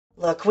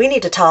Look, we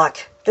need to talk.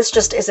 This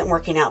just isn't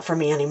working out for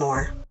me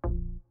anymore.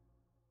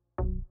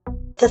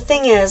 The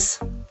thing is,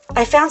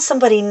 I found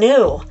somebody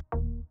new.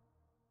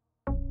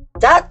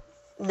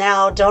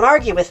 Now, don't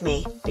argue with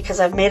me, because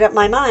I've made up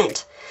my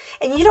mind.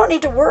 And you don't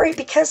need to worry,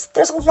 because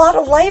there's a lot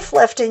of life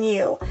left in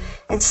you.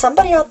 And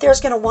somebody out there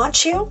is going to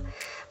want you.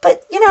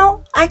 But,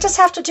 I just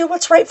have to do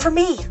what's right for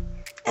me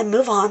and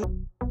move on.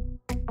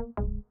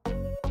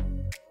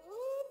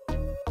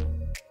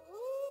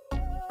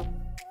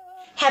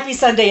 Happy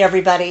Sunday,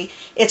 everybody.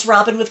 It's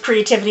Robin with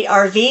Creativity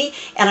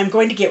RV, and I'm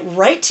going to get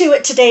right to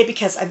it today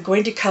because I'm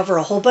going to cover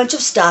a whole bunch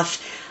of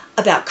stuff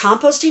about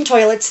composting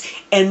toilets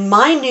and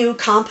my new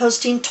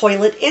composting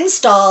toilet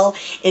install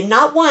in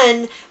not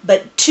one,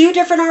 but two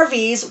different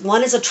RVs.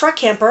 One is a truck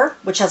camper,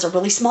 which has a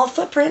really small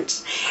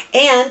footprint,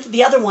 and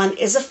the other one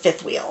is a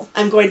fifth wheel.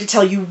 I'm going to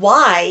tell you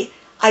why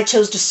I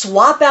chose to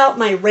swap out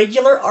my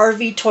regular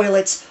RV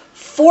toilets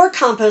for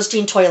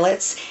composting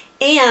toilets,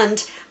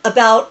 and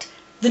about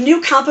the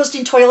new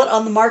composting toilet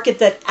on the market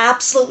that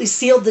absolutely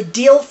sealed the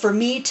deal for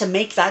me to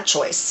make that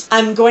choice.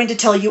 I'm going to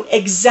tell you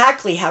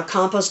exactly how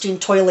composting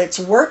toilets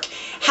work,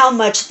 how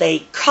much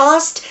they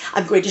cost.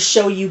 I'm going to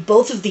show you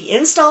both of the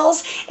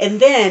installs, and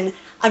then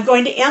I'm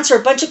going to answer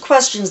a bunch of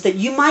questions that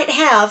you might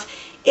have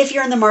if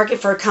you're in the market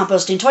for a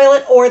composting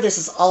toilet or this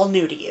is all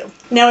new to you.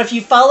 Now, if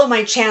you follow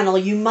my channel,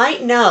 you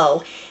might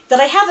know that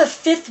I have a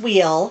fifth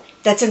wheel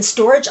that's in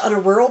storage on a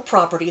rural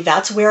property.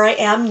 That's where I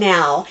am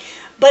now.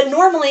 But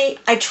normally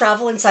I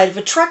travel inside of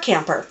a truck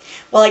camper.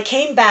 Well, I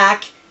came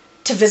back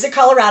to visit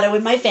Colorado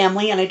with my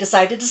family, and I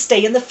decided to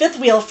stay in the fifth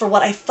wheel for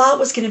what I thought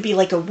was going to be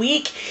like a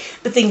week,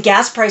 but then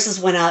gas prices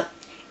went up.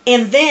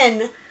 And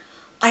then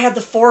I had the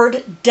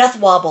Ford death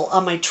wobble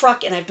on my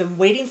truck, and I've been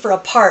waiting for a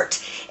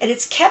part. And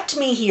it's kept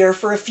me here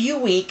for a few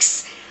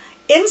weeks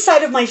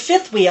inside of my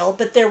fifth wheel,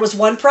 but there was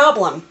one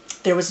problem.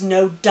 There was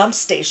no dump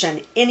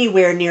station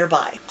anywhere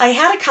nearby. I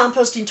had a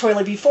composting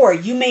toilet before.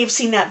 You may have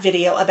seen that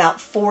video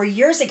about 4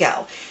 years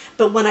ago.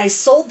 But when I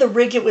sold the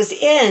rig it was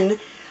in,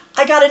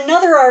 I got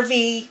another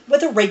RV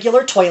with a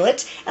regular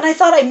toilet, and I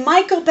thought I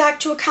might go back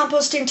to a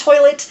composting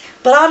toilet.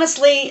 But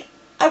honestly,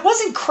 I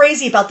wasn't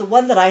crazy about the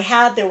one that I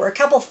had. There were a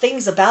couple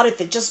things about it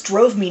that just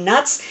drove me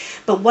nuts.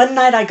 But one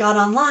night I got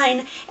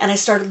online and I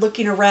started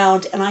looking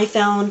around, and I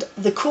found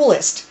the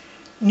coolest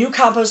new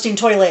composting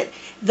toilet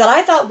that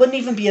I thought wouldn't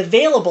even be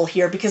available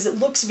here because it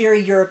looks very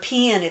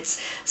European. It's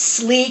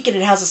sleek and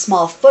it has a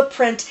small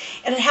footprint,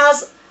 and it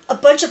has a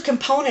bunch of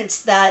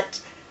components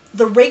that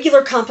the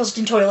regular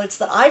composting toilets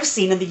that I've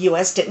seen in the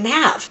US didn't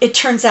have. It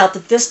turns out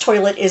that this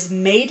toilet is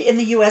made in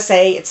the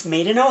USA, it's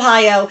made in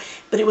Ohio,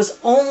 but it was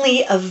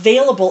only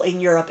available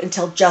in Europe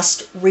until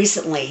just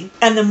recently.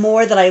 And the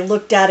more that I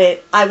looked at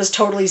it, I was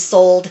totally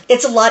sold.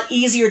 It's a lot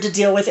easier to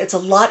deal with, it's a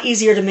lot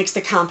easier to mix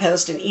the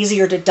compost and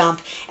easier to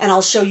dump, and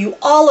I'll show you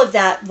all of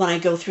that when I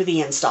go through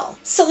the install.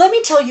 So let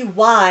me tell you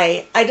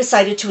why I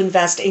decided to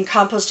invest in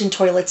composting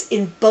toilets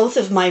in both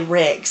of my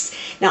rigs.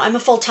 Now, I'm a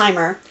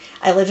full-timer.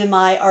 I live in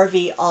my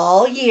RV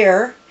all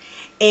year,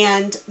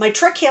 and my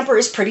truck camper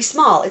is pretty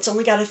small. It's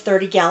only got a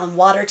 30-gallon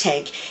water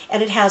tank,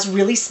 and it has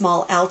really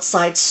small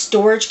outside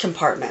storage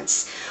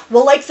compartments.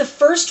 Well, like the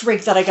first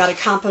rig that I got a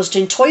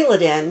composting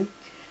toilet in,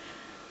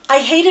 I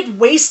hated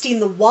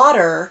wasting the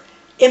water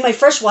in my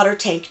freshwater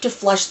tank to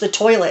flush the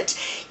toilet.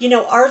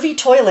 RV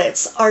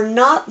toilets are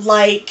not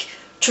like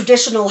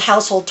traditional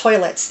household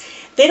toilets.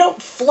 They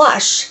don't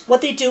flush.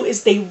 What they do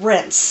is they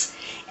rinse.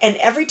 And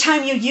every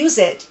time you use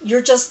it,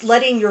 you're just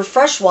letting your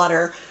fresh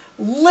water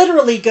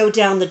literally go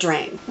down the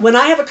drain. When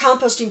I have a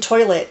composting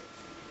toilet,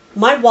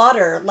 my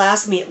water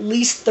lasts me at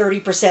least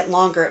 30%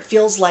 longer. It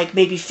feels like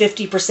maybe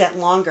 50%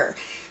 longer.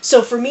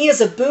 So for me as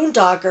a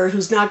boondocker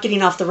who's not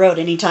getting off the road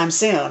anytime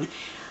soon,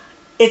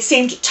 it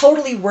seemed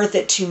totally worth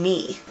it to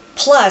me.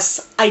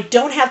 Plus, I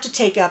don't have to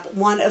take up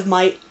one of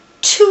my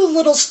two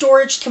little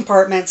storage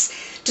compartments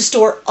to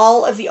store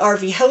all of the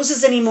RV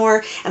hoses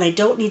anymore, and I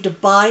don't need to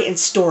buy and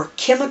store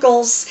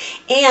chemicals,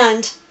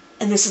 and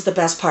this is the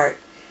best part,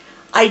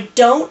 I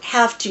don't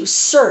have to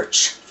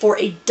search for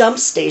a dump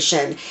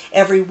station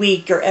every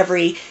week or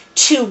every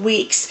 2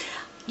 weeks.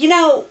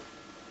 I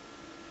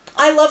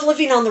love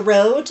living on the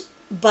road,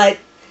 but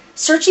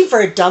searching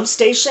for a dump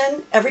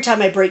station every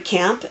time I break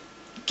camp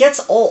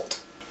gets old.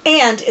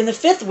 And in the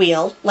fifth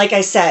wheel, like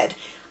I said,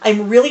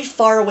 I'm really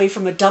far away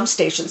from a dump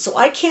station, so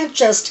I can't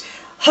just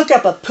hook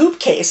up a poop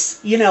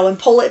case, and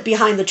pull it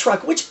behind the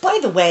truck, which, by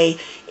the way,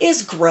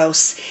 is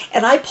gross.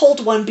 And I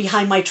pulled one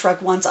behind my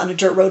truck once on a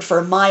dirt road for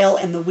a mile,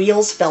 and the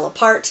wheels fell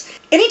apart.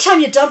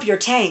 Anytime you dump your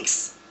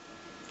tanks,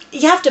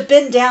 you have to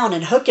bend down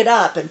and hook it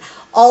up, and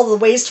all the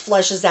waste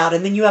flushes out,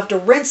 and then you have to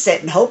rinse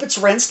it and hope it's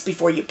rinsed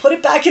before you put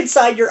it back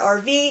inside your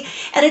RV,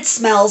 and it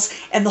smells,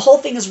 and the whole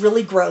thing is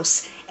really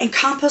gross. And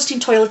composting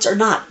toilets are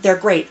not. They're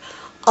great.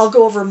 I'll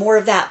go over more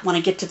of that when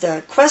I get to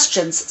the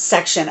questions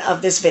section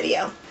of this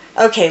video.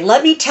 Okay,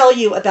 let me tell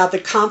you about the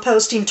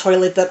composting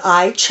toilet that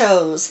I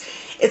chose.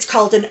 It's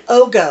called an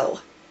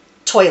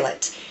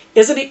OGOToilet.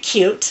 Isn't it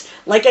cute?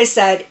 Like I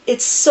said,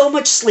 it's so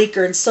much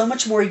sleeker and so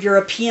much more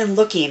European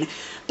looking,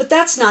 But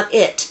that's not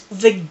it.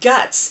 The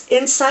guts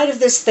inside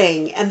of this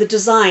thing and the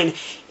design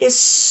is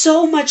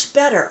so much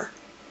better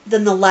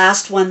than the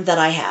last one that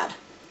I had.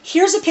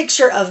 Here's a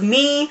picture of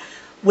me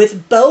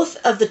with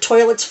both of the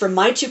toilets from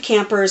my two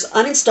campers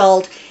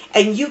uninstalled,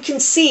 and you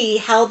can see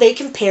how they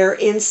compare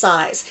in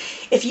size.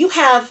 If you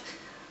have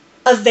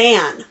a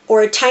van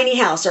or a tiny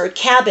house or a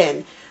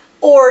cabin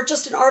or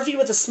just an RV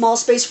with a small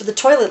space for the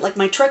toilet like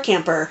my truck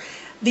camper,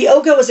 the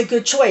OGO is a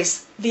good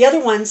choice. The other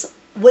ones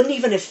wouldn't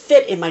even have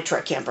fit in my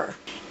truck camper.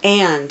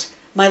 And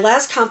my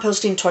last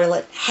composting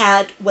toilet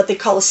had what they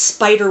call a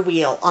spider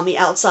wheel on the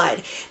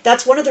outside.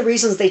 That's one of the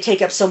reasons they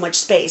take up so much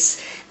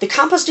space. The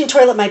composting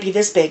toilet might be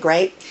this big,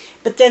 right?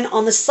 But then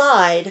on the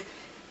side,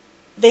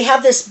 they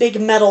have this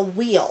big metal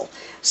wheel.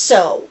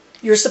 So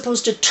you're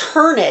supposed to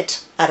turn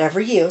it at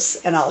every use,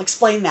 and I'll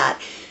explain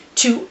that,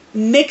 to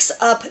mix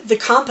up the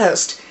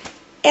compost.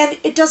 And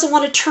it doesn't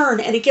want to turn,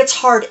 and it gets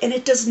hard, and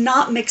it does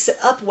not mix it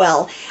up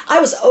well.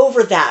 I was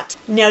over that.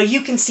 Now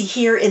you can see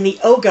here in the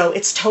OGO,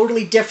 it's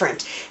totally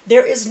different.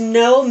 There is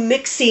no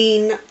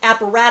mixing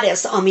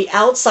apparatus on the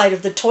outside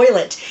of the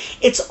toilet.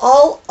 It's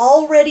all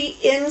already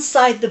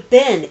inside the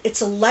bin.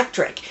 It's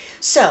electric.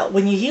 So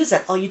when you use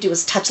it, all you do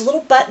is touch a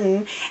little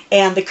button,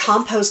 and the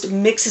compost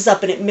mixes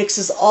up, and it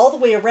mixes all the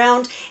way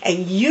around,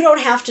 and you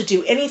don't have to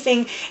do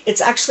anything. It's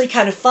actually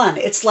kind of fun.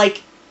 It's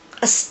like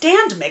a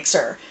stand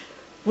mixer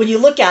when you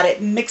look at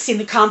it, mixing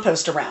the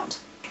compost around.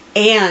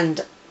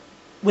 And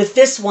with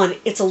this one,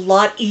 it's a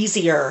lot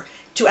easier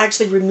to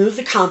actually remove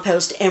the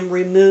compost and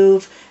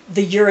remove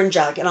the urine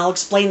jug. And I'll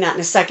explain that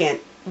in a second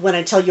when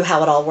I tell you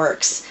how it all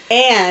works.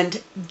 And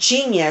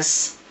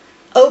genius,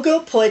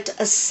 OGO put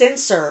a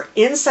sensor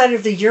inside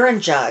of the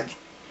urine jug.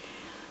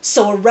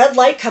 So a red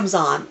light comes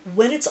on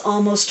when it's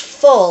almost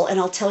full. And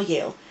I'll tell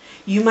you,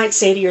 you might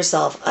say to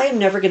yourself, I am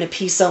never going to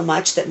pee so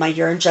much that my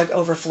urine jug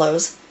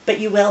overflows.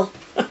 But you will.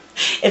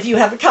 If you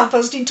have a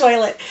composting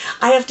toilet.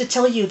 I have to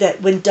tell you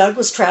that when Doug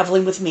was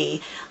traveling with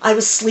me, I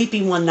was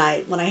sleeping one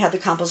night when I had the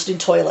composting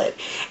toilet.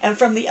 And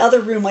from the other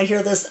room, I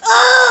hear this,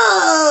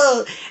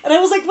 oh! And I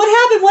was like, what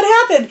happened?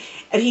 What happened?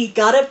 And he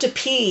got up to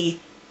pee,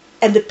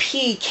 and the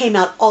pee came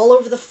out all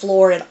over the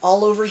floor and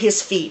all over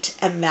his feet.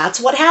 And that's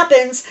what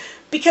happens,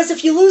 because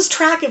if you lose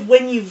track of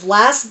when you've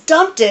last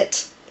dumped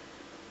it,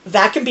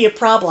 that can be a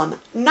problem.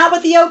 Not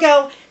with the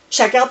OGO.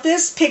 Check out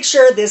this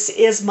picture. This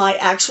is my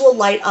actual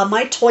light on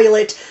my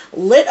toilet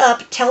lit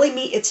up, telling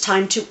me it's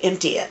time to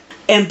empty it.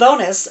 And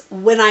bonus,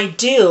 when I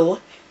do,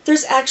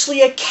 there's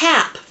actually a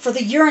cap for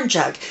the urine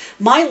jug.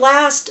 My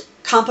last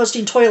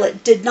composting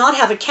toilet did not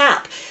have a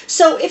cap.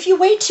 So if you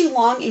wait too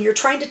long and you're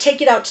trying to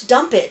take it out to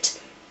dump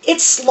it, it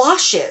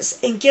sloshes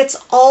and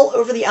gets all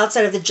over the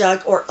outside of the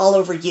jug or all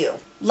over you.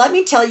 Let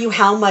me tell you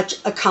how much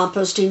a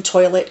composting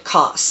toilet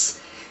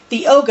costs.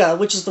 The OGO,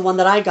 which is the one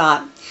that I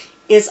got,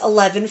 is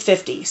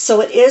 $11.50.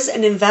 So it is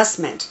an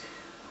investment.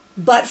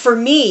 But for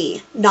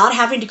me, not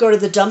having to go to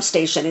the dump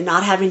station and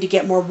not having to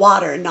get more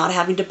water and not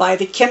having to buy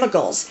the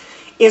chemicals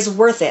is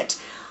worth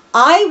it.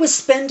 I was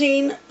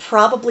spending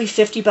probably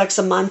 $50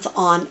 a month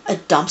on a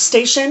dump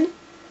station,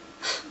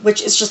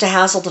 which is just a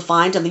hassle to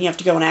find, and then you have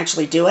to go and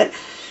actually do it.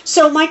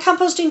 So my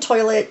composting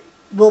toilet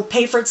will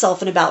pay for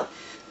itself in about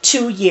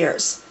 2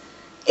 years.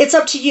 It's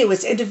up to you.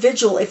 It's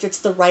individual if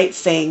it's the right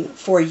thing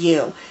for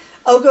you.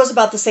 OGO's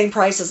about the same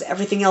price as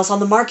everything else on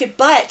the market,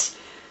 but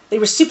they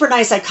were super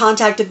nice. I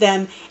contacted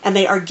them, and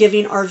they are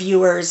giving our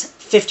viewers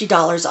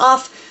 $50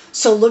 off.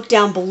 So look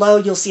down below.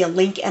 You'll see a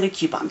link and a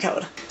coupon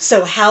code.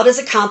 So how does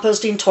a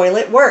composting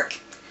toilet work?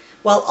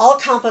 Well, all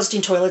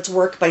composting toilets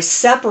work by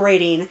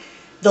separating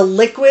the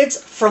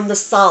liquids from the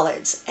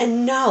solids.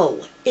 And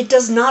no, it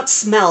does not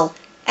smell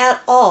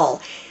at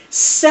all.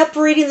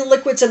 Separating the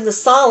liquids and the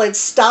solids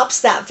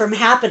stops that from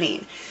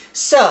happening.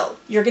 So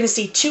you're going to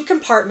see 2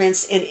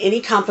 compartments in any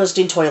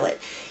composting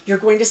toilet. You're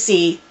going to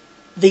see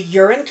the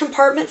urine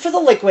compartment for the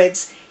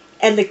liquids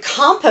and the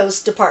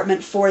compost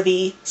department for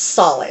the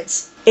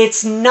solids.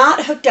 It's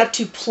not hooked up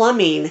to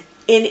plumbing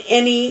in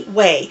any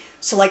way.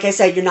 So like I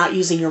said, you're not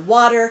using your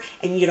water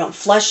and you don't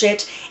flush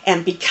it.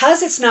 And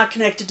because it's not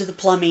connected to the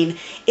plumbing,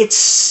 it's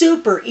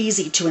super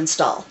easy to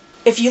install.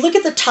 If you look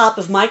at the top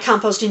of my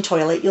composting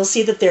toilet, you'll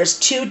see that there's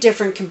 2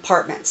 different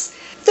compartments.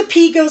 The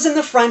pee goes in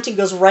the front and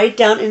goes right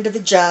down into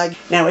the jug.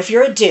 Now, if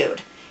you're a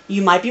dude,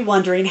 you might be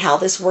wondering how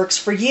this works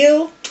for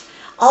you.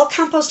 All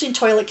composting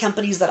toilet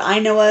companies that I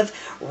know of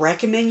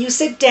recommend you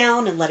sit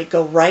down and let it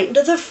go right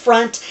into the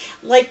front,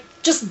 like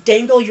just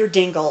dangle your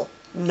dingle.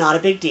 Not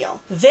a big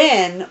deal.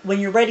 Then, when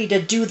you're ready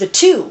to do the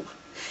tube,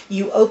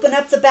 you open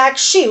up the back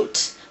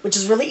chute, which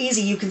is really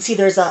easy. You can see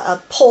there's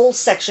a pole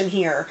section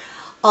here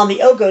on the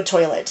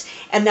OGOToilet,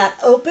 and that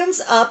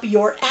opens up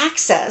your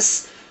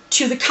access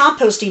to the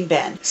composting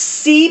bin.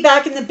 See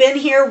back in the bin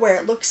here where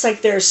it looks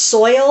like there's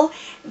soil?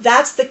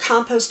 That's the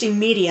composting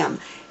medium.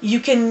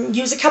 You can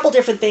use a couple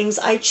different things.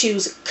 I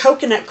choose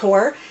coconut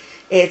coir.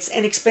 It's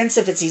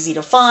inexpensive, it's easy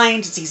to find,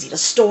 it's easy to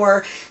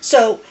store.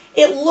 So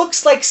it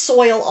looks like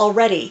soil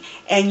already,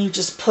 and you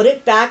just put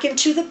it back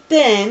into the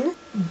bin,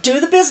 do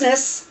the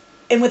business,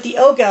 and with the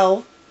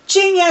OGO,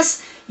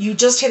 genius, you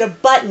just hit a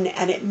button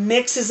and it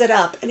mixes it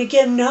up. And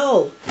again,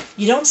 no,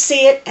 you don't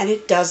see it and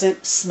it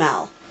doesn't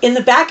smell. In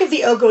the back of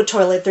the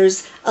OGOToilet,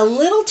 there's a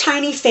little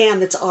tiny fan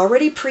that's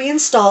already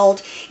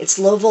pre-installed. It's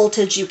low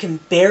voltage, you can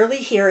barely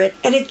hear it,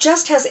 and it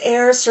just has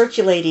air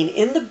circulating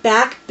in the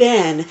back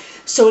bin,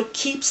 so it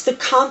keeps the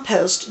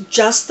compost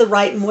just the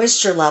right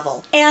moisture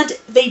level. And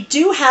they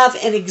do have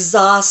an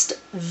exhaust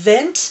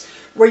vent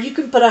where you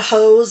can put a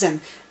hose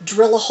and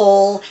drill a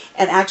hole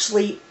and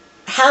actually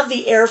have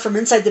the air from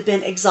inside the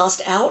bin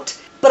exhaust out.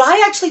 But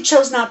I actually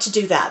chose not to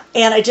do that,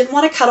 and I didn't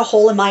want to cut a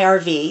hole in my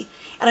RV.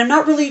 And I'm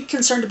not really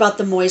concerned about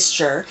the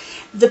moisture.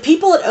 The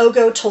people at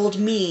OGO told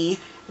me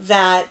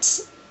that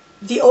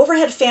the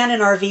overhead fan in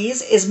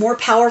RVs is more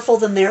powerful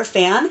than their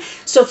fan.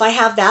 So if I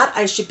have that,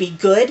 I should be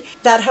good.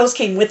 That hose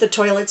came with the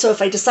toilet. So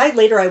if I decide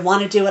later I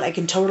want to do it, I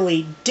can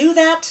totally do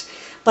that.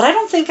 But I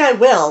don't think I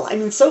will. I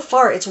mean, so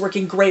far it's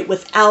working great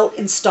without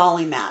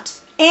installing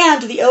that.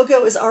 And the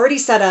OGO is already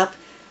set up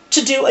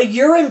to do a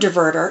urine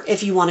diverter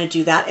if you want to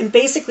do that. And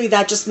basically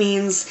that just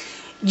means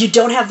you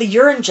don't have the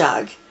urine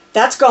jug.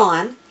 That's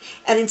gone.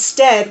 And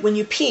instead, when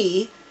you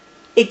pee,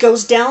 it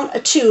goes down a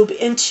tube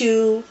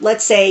into,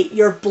 let's say,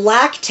 your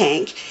black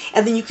tank,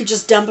 and then you could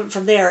just dump it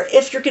from there.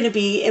 If you're going to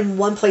be in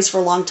one place for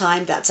a long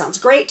time, that sounds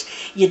great.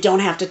 You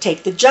don't have to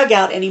take the jug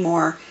out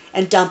anymore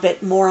and dump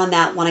it. More on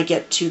that when I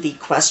get to the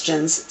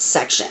questions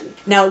section.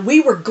 Now,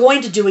 we were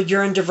going to do a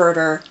urine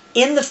diverter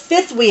in the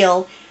fifth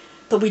wheel,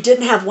 but we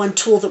didn't have one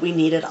tool that we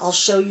needed. I'll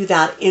show you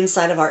that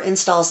inside of our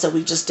install, so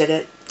we just did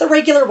it the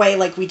regular way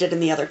like we did in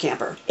the other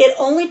camper. It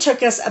only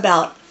took us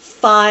about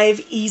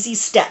 5 easy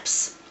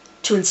steps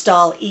to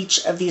install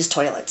each of these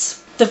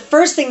toilets. The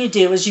first thing you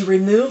do is you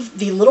remove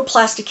the little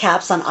plastic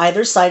caps on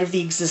either side of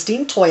the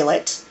existing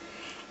toilet,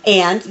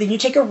 and then you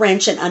take a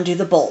wrench and undo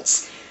the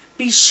bolts.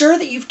 Be sure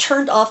that you've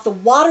turned off the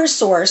water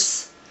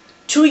source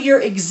to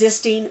your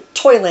existing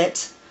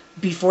toilet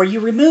before you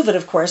remove it,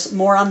 of course.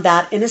 More on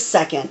that in a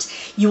second.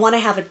 You want to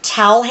have a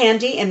towel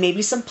handy and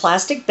maybe some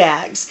plastic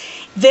bags.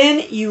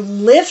 Then you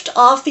lift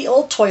off the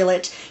old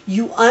toilet,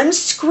 you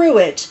unscrew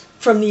it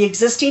from the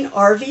existing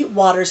RV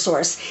water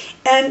source.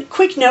 And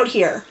quick note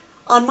here,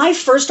 on my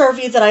first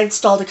RV that I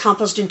installed a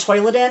composting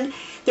toilet in,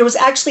 there was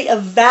actually a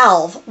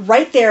valve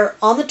right there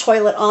on the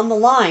toilet on the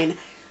line.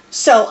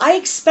 So I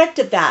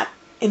expected that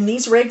in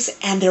these rigs,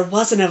 and there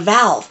wasn't a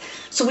valve.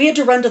 So we had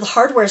to run to the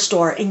hardware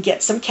store and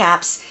get some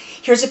caps.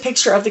 Here's a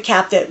picture of the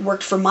cap that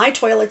worked for my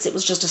toilets. It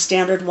was just a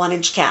standard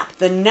 1-inch cap.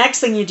 The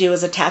next thing you do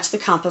is attach the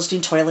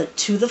composting toilet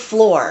to the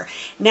floor.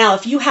 Now,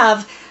 if you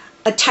have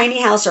a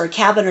tiny house or a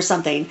cabin or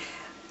something,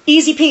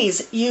 easy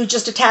peas, you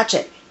just attach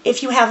it.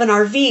 If you have an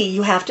RV,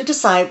 you have to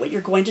decide what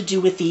you're going to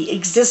do with the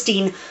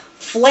existing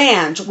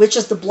flange, which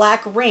is the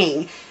black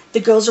ring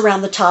that goes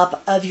around the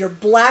top of your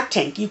black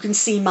tank. You can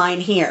see mine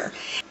here.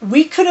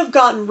 We could have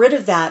gotten rid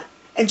of that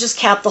and just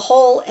capped the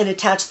hole and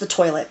attached the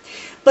toilet.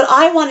 But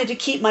I wanted to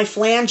keep my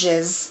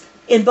flanges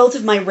in both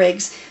of my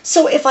rigs,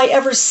 so if I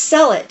ever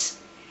sell it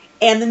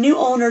and the new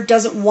owner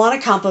doesn't want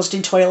a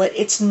composting toilet,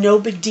 it's no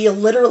big deal.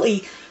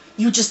 Literally,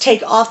 you just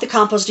take off the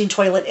composting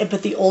toilet and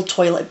put the old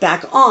toilet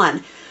back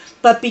on.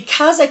 But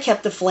because I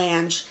kept the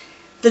flange,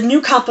 the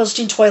new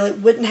composting toilet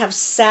wouldn't have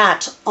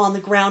sat on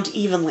the ground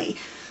evenly.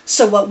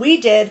 So what we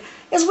did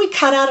is we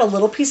cut out a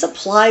little piece of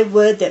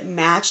plywood that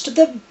matched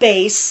the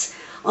base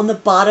on the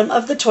bottom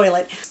of the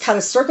toilet, cut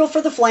a circle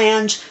for the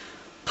flange,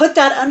 put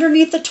that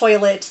underneath the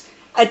toilet,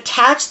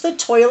 attached the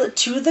toilet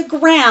to the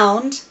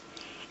ground,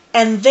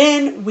 and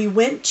then we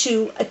went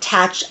to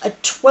attach a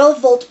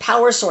 12-volt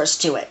power source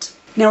to it.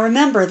 Now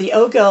remember, the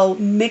OGO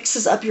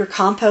mixes up your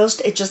compost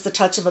at just the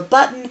touch of a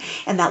button,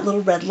 and that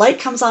little red light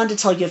comes on to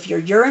tell you if your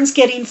urine's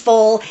getting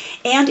full,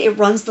 and it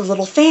runs the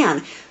little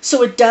fan.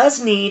 So it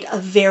does need a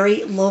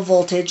very low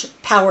voltage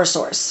power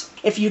source.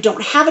 If you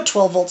don't have a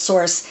 12-volt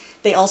source,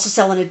 they also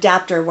sell an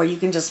adapter where you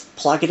can just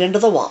plug it into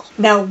the wall.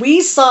 Now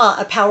we saw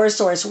a power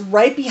source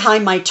right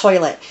behind my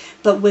toilet,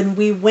 but when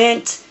we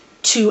went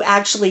to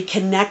actually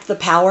connect the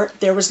power,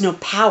 there was no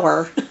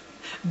power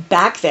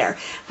back there.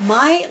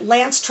 My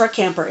Lance truck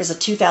camper is a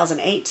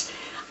 2008.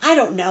 I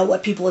don't know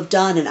what people have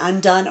done and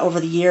undone over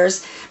the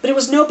years, but it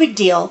was no big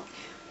deal.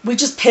 We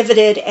just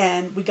pivoted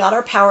and we got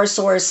our power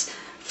source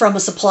from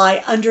a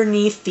supply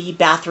underneath the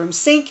bathroom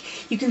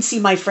sink. You can see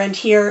my friend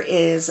here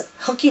is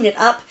hooking it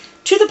up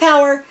to the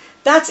power.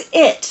 That's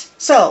it.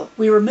 So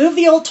we removed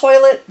the old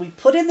toilet, we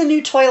put in the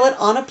new toilet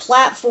on a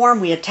platform,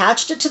 we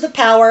attached it to the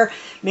power,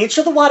 made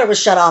sure the water was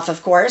shut off,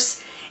 of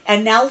course,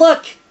 and now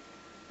look,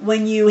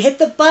 when you hit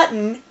the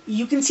button,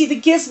 you can see the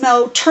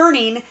gizmo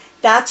turning.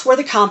 That's where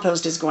the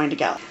compost is going to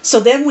go. So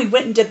then we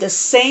went and did the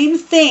same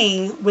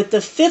thing with the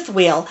fifth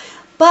wheel,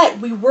 but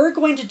we were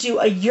going to do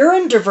a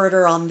urine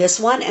diverter on this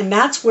one, and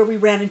that's where we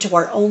ran into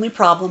our only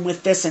problem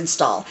with this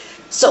install.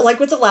 So like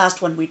with the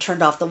last one, we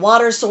turned off the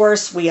water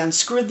source, we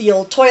unscrewed the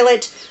old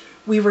toilet,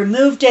 we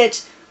removed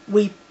it,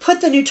 we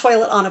put the new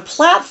toilet on a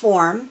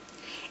platform,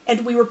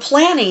 and we were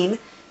planning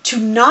to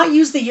not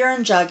use the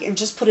urine jug and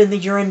just put in the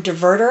urine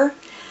diverter.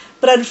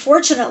 But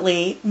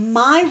unfortunately,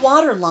 my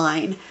water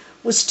line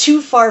was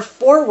too far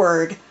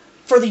forward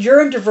for the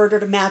urine diverter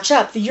to match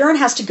up. The urine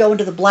has to go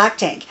into the black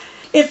tank.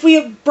 If we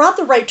had brought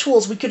the right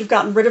tools, we could have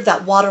gotten rid of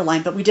that water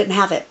line, but we didn't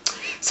have it.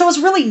 So it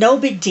was really no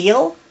big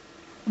deal.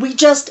 We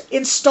just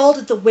installed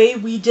it the way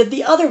we did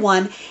the other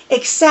one,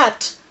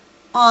 except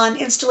on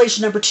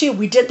installation number 2,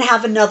 we didn't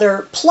have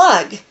another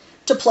plug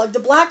to plug the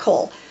black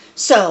hole.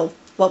 So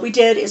what we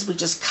did is we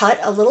just cut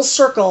a little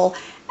circle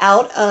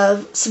out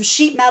of some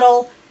sheet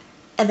metal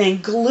and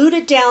then glued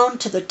it down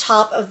to the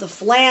top of the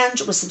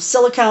flange with some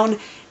silicone,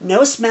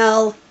 no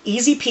smell,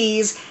 easy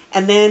peas,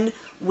 and then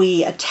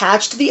we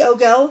attached the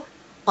OGO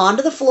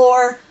onto the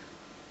floor,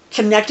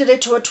 connected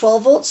it to a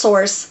 12-volt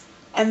source,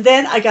 and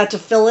then I got to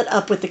fill it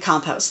up with the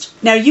compost.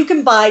 Now you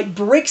can buy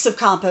bricks of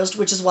compost,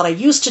 which is what I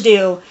used to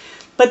do,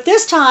 but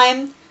this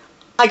time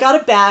I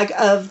got a bag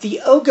of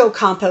the OGO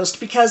compost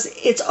because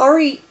it's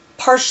already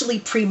partially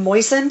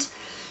pre-moistened.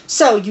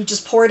 So you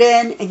just pour it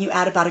in and you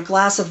add about a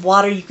glass of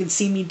water. You can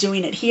see me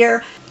doing it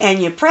here. And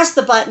you press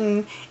the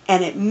button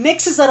and it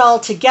mixes it all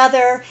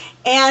together.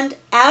 And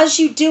as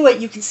you do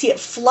it, you can see it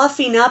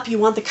fluffing up. You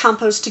want the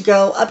compost to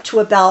go up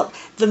to about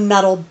the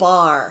metal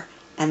bar.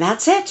 And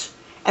that's it.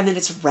 And then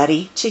it's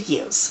ready to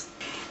use.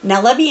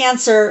 Now let me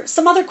answer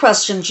some other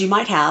questions you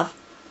might have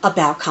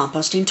about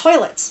composting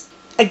toilets.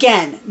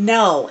 Again,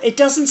 no, it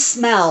doesn't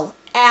smell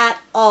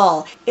at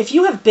all. If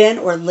you have been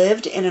or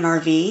lived in an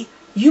RV,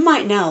 you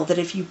might know that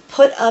if you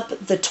put up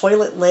the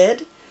toilet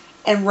lid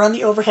and run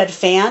the overhead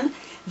fan,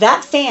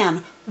 that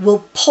fan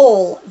will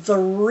pull the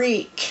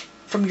reek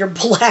from your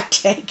black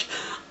tank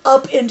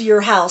up into your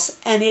house,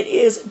 and it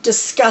is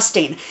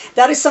disgusting.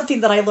 That is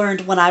something that I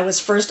learned when I was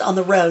first on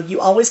the road.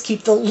 You always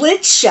keep the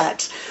lid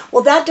shut.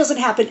 Well, that doesn't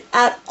happen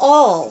at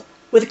all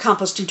with a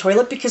composting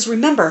toilet because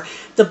remember,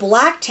 the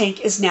black tank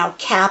is now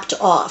capped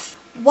off.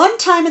 One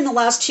time in the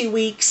last 2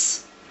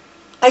 weeks,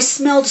 I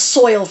smelled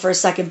soil for a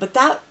second, but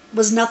that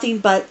was nothing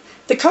but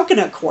the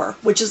coconut core,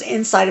 which is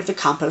inside of the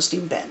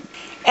composting bin.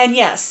 And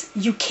yes,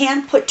 you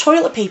can put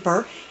toilet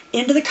paper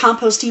into the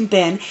composting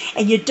bin,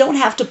 and you don't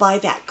have to buy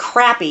that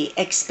crappy,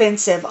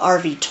 expensive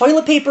RV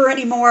toilet paper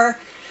anymore.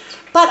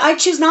 But I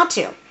choose not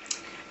to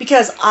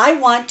because I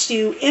want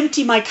to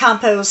empty my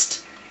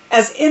compost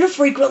as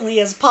infrequently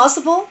as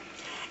possible.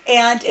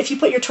 And if you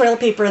put your toilet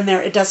paper in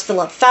there, it does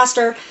fill up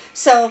faster.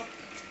 So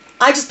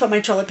I just put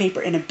my toilet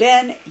paper in a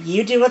bin.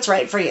 You do what's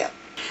right for you.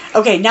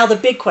 Okay, now the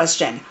big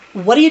question.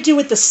 What do you do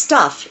with the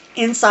stuff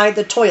inside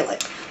the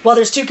toilet? Well,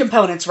 there's 2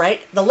 components,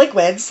 right? The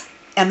liquids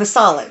and the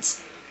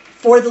solids.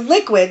 For the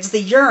liquids,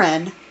 the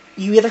urine,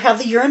 you either have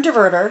the urine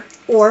diverter,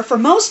 or for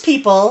most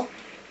people,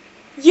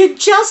 you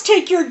just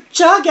take your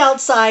jug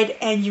outside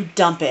and you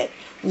dump it.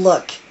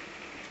 Look,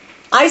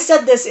 I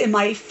said this in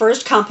my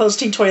first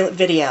composting toilet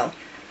video.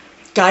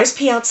 Guys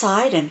pee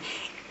outside and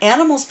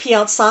animals pee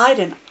outside,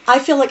 and I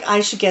feel like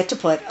I should get to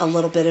put a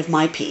little bit of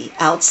my pee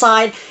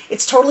outside.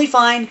 It's totally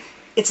fine.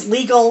 It's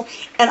legal.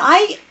 And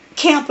I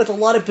camp with a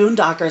lot of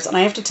boondockers, and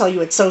I have to tell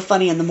you, it's so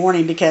funny in the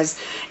morning because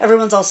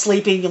everyone's all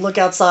sleeping. You look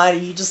outside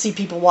and you just see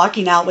people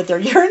walking out with their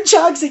urine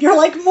jugs, and you're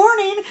like,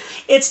 morning.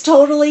 It's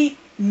totally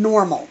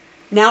normal.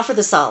 Now for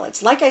the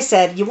solids. Like I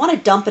said, you want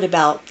to dump it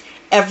about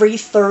every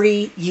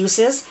 30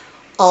 uses.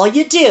 All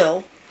you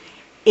do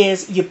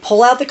is you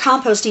pull out the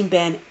composting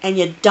bin and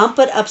you dump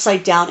it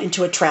upside down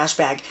into a trash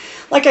bag.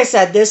 Like I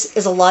said, this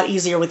is a lot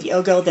easier with the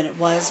OGO than it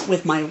was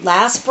with my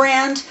last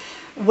brand,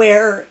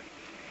 where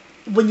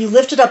when you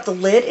lifted up the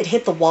lid, it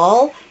hit the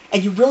wall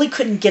and you really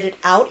couldn't get it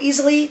out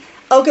easily.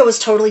 OGO is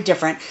totally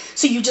different.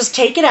 So you just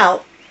take it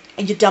out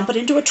and you dump it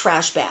into a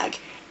trash bag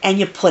and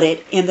you put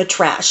it in the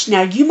trash.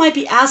 Now you might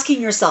be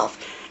asking yourself,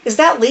 is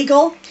that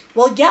legal?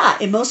 Well, yeah,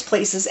 in most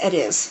places it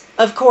is.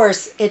 Of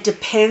course, it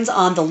depends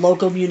on the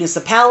local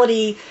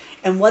municipality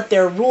and what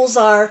their rules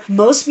are.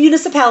 Most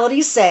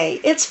municipalities say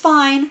it's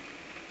fine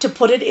to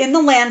put it in the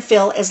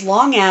landfill as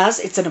long as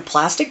it's in a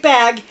plastic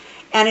bag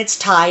and it's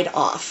tied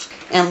off.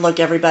 And look,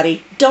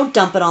 everybody, don't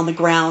dump it on the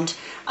ground.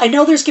 I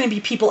know there's going to be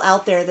people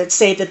out there that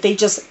say that they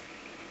just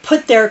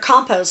put their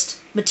compost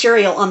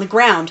material on the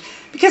ground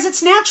because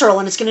it's natural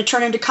and it's going to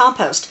turn into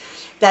compost.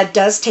 That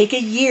does take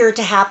a year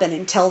to happen.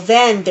 Until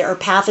then, there are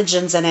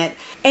pathogens in it.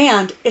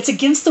 And it's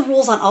against the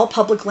rules on all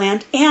public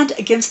land and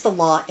against the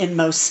law in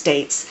most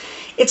states.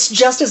 It's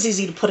just as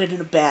easy to put it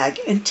in a bag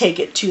and take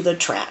it to the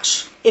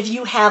trash. If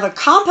you have a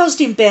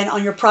composting bin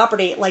on your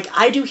property, like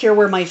I do here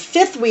where my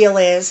 5th wheel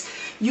is,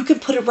 you can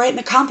put it right in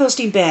the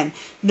composting bin.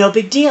 No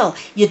big deal.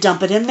 You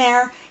dump it in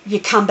there, you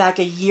come back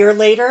a year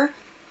later,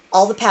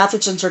 all the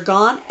pathogens are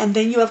gone, and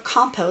then you have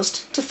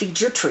compost to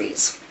feed your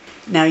trees.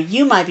 Now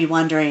you might be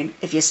wondering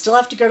if you still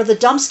have to go to the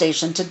dump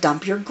station to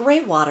dump your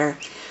gray water.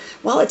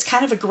 Well, it's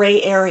kind of a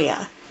gray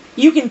area.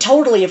 You can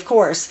totally, of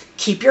course,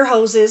 keep your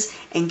hoses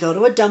and go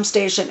to a dump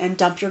station and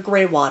dump your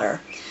gray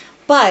water.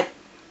 But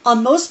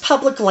on most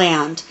public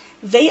land,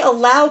 they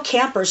allow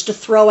campers to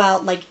throw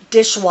out like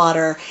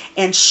dishwater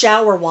and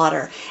shower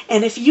water.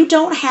 And if you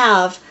don't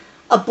have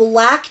a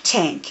black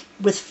tank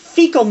with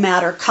fecal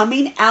matter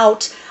coming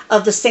out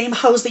of the same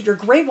hose that your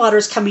gray water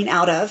is coming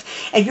out of,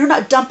 and you're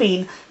not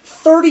dumping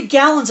 30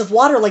 gallons of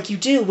water like you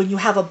do when you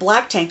have a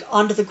black tank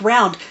onto the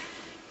ground,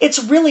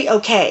 it's really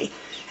okay.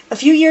 A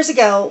few years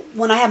ago,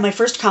 when I had my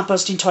first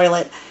composting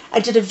toilet,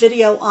 I did a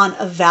video on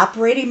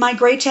evaporating my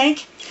gray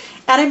tank,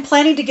 and I'm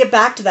planning to get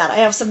back to that. I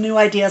have some new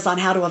ideas on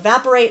how to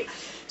evaporate.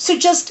 So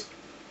just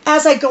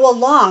as I go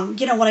along,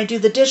 you know, when I do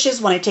the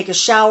dishes, when I take a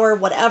shower,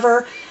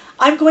 whatever,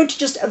 I'm going to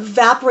just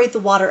evaporate the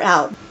water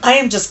out. I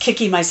am just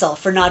kicking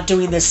myself for not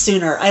doing this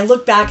sooner. I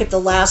look back at the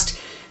last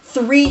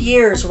 3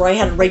 years where I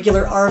had a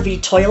regular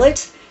RV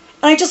toilet,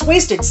 and I just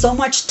wasted so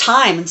much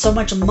time and so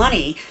much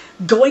money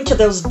going to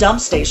those dump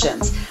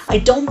stations. I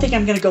don't think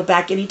I'm going to go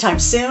back anytime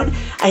soon.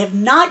 I have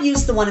not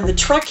used the one in the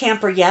truck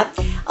camper yet.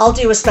 I'll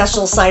do a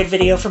special side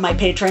video for my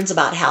patrons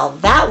about how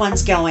that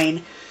one's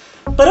going.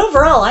 But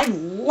overall,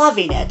 I'm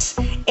loving it.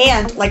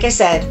 And like I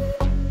said,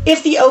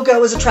 if the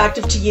OGO is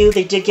attractive to you,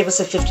 they did give us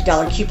a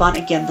 $50 coupon.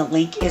 Again, the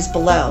link is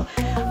below.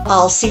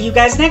 I'll see you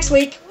guys next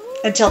week.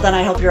 Until then,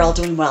 I hope you're all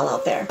doing well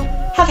out there.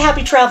 Have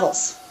happy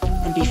travels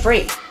and be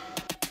free.